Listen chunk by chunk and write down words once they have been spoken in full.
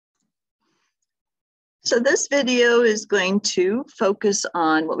So this video is going to focus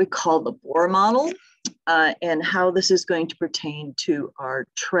on what we call the Bohr model and how this is going to pertain to our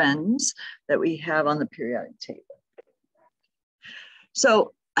trends that we have on the periodic table.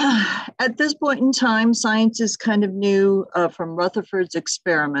 So at this point in time, scientists kind of knew from Rutherford's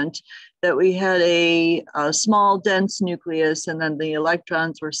experiment that we had a small dense nucleus and then the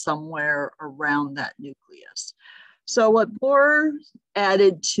electrons were somewhere around that nucleus. So what Bohr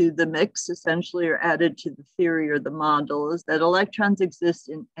added to the mix, essentially, or added to the theory or the model, is that electrons exist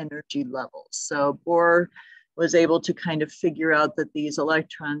in energy levels. So Bohr was able to kind of figure out that these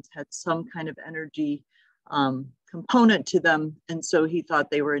electrons had some kind of energy component to them, and so he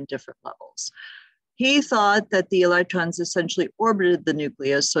thought they were in different levels. He thought that the electrons essentially orbited the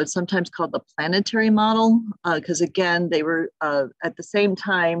nucleus, so it's sometimes called the planetary model, because again, they were at the same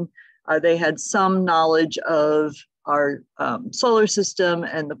time, they had some knowledge of our solar system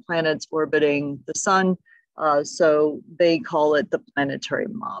and the planets orbiting the sun. So they call it the planetary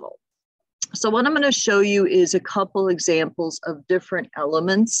model. So what I'm going to show you is a couple examples of different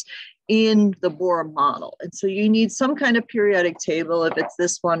elements in the Bohr model. And so you need some kind of periodic table, if it's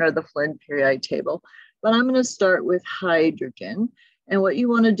this one or the Flynn periodic table. But I'm going to start with hydrogen. And what you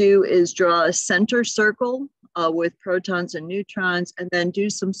want to do is draw a center circle with protons and neutrons, and then do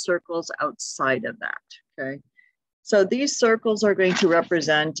some circles outside of that, okay? So these circles are going to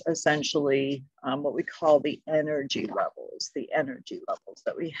represent essentially what we call the energy levels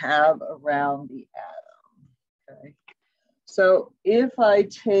that we have around the atom, okay? So if I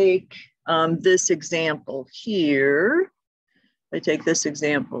take this example here,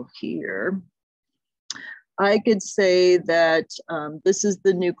 I could say that this is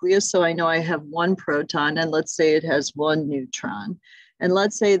the nucleus, so I know I have one proton, and let's say it has one neutron. And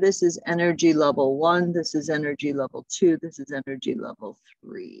let's say this is energy level 1, this is energy level 2, this is energy level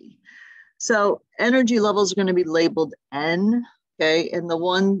 3. So energy levels are going to be labeled N, okay? And the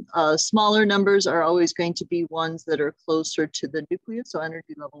one smaller numbers are always going to be ones that are closer to the nucleus. So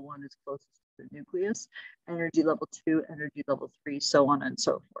energy level 1 is closest to the nucleus, energy level 2, energy level 3, so on and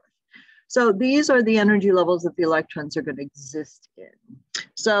so forth. So these are the energy levels that the electrons are going to exist in.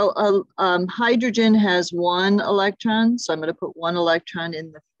 So hydrogen has one electron. So I'm going to put one electron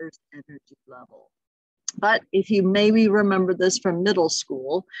in the first energy level. But if you maybe remember this from middle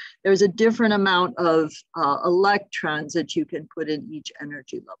school, there's a different amount of electrons that you can put in each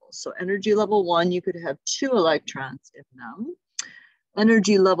energy level. So energy level 1, you could have 2 electrons in them.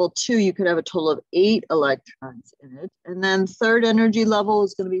 Energy level 2, you could have a total of 8 electrons in it. And then third energy level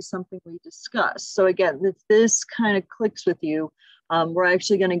is going to be something we discussed. So again, if this kind of clicks with you, we're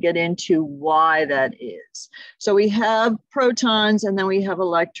actually going to get into why that is. So we have protons and then we have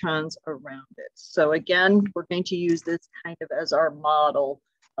electrons around it. So again, we're going to use this kind of as our model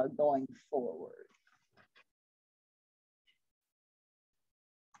going forward.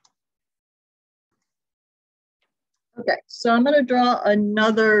 Okay, so I'm going to draw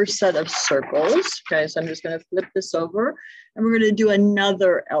another set of circles. Okay, so I'm just going to flip this over and we're going to do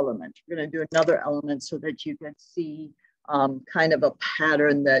another element. We're going to do another element so that you can see kind of a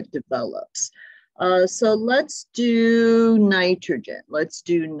pattern that develops. So let's do nitrogen.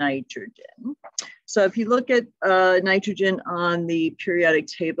 So if you look at nitrogen on the periodic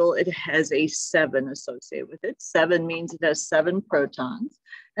table, it has a 7 associated with it. 7 means it has 7 protons.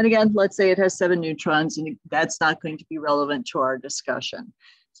 And again, let's say it has 7 neutrons, and that's not going to be relevant to our discussion.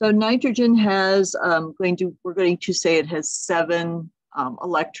 So nitrogen has, we're going to say it has 7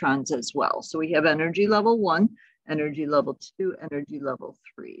 electrons as well. So we have energy level 1, energy level 2, energy level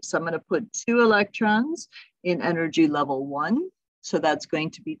 3. So I'm going to put 2 electrons in energy level 1. So that's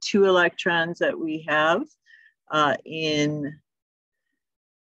going to be 2 electrons that we have in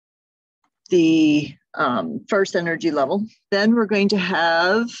the first energy level. Then we're going to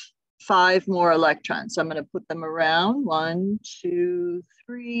have 5 more electrons. So I'm going to put them around 1, 2,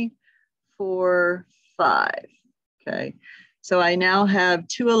 3, 4, 5. Okay. So I now have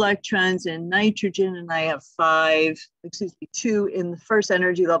 2 electrons in nitrogen, and I have 2 in the first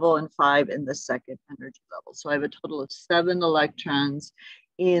energy level and 5 in the second energy level. So I have a total of 7 electrons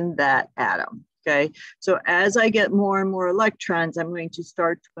in that atom. Okay, so as I get more and more electrons, I'm going to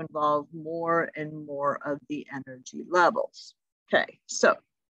start to involve more and more of the energy levels. Okay, so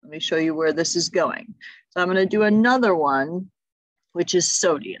let me show you where this is going. So I'm going to do another one, which is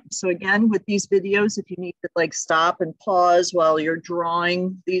sodium. So again, with these videos, if you need to like stop and pause while you're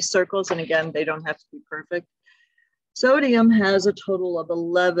drawing these circles, and again, they don't have to be perfect. Sodium has a total of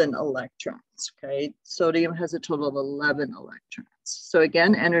 11 electrons, okay? Sodium has a total of 11 electrons. So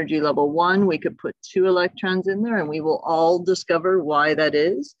again, energy level 1, we could put 2 electrons in there and we will all discover why that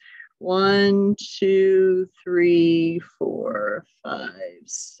is. 1, 2, 3, 4, 5,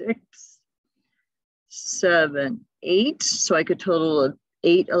 6, 7, 8. So I could total of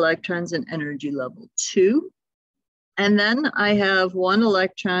 8 electrons in energy level 2. And then I have 1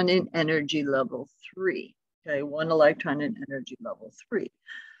 electron in energy level 3. Okay, 1 electron in energy level 3.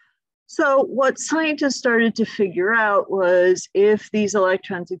 So what scientists started to figure out was, if these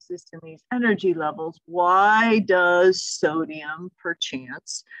electrons exist in these energy levels, why does sodium,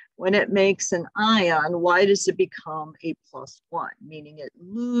 perchance, when it makes an ion, why does it become a +1, meaning it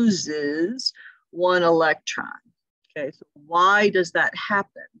loses 1 electron? Okay, so why does that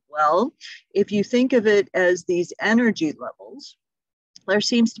happen? Well, if you think of it as these energy levels, there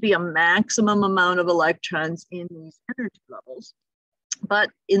seems to be a maximum amount of electrons in these energy levels.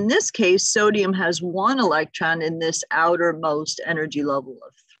 But in this case, sodium has 1 electron in this outermost energy level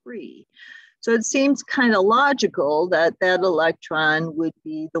of 3. So it seems kind of logical that that electron would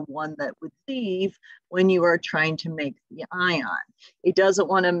be the one that would leave when you are trying to make the ion. It doesn't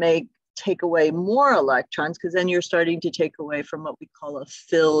want to take away more electrons, because then you're starting to take away from what we call a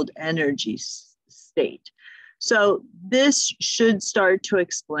filled energy state. So this should start to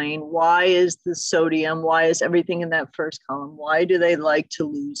explain, why is the sodium, why is everything in that first column, why do they like to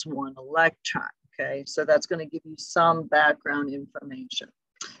lose 1 electron? Okay, so that's going to give you some background information.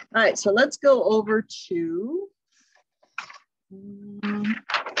 All right, so let's go over to,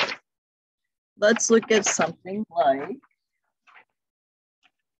 let's look at something like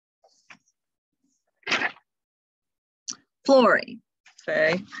fluorine.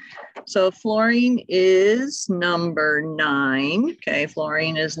 Okay, so fluorine is number 9. Okay,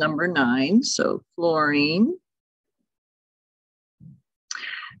 fluorine is number 9. So fluorine.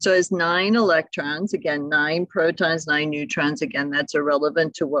 So it's 9 electrons. Again, 9 protons, 9 neutrons. Again, that's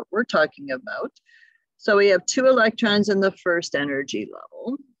irrelevant to what we're talking about. So we have 2 electrons in the first energy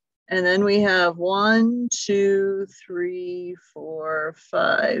level. And then we have 1, 2, 3, 4,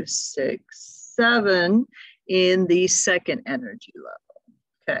 5, 6, 7 in the second energy level.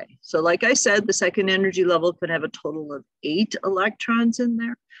 Okay, so like I said, the second energy level could have a total of 8 electrons in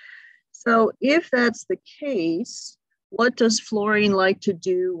there. So if that's the case, what does fluorine like to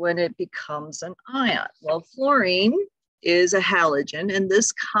do when it becomes an ion? Well, fluorine is a halogen, and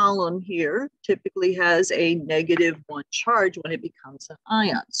this column here typically has a -1 charge when it becomes an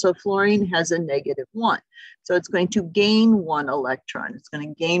ion. So fluorine has a -1. So it's going to gain 1 electron. It's going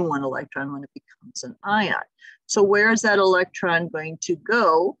to gain 1 electron when it becomes an ion. So where is that electron going to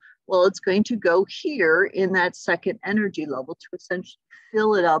go? Well, it's going to go here in that second energy level to essentially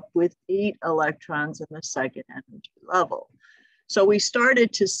fill it up with 8 electrons in the second energy level. So we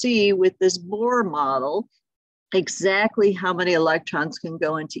started to see with this Bohr model exactly how many electrons can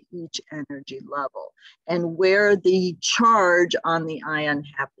go into each energy level and where the charge on the ion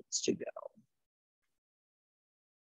happens to go.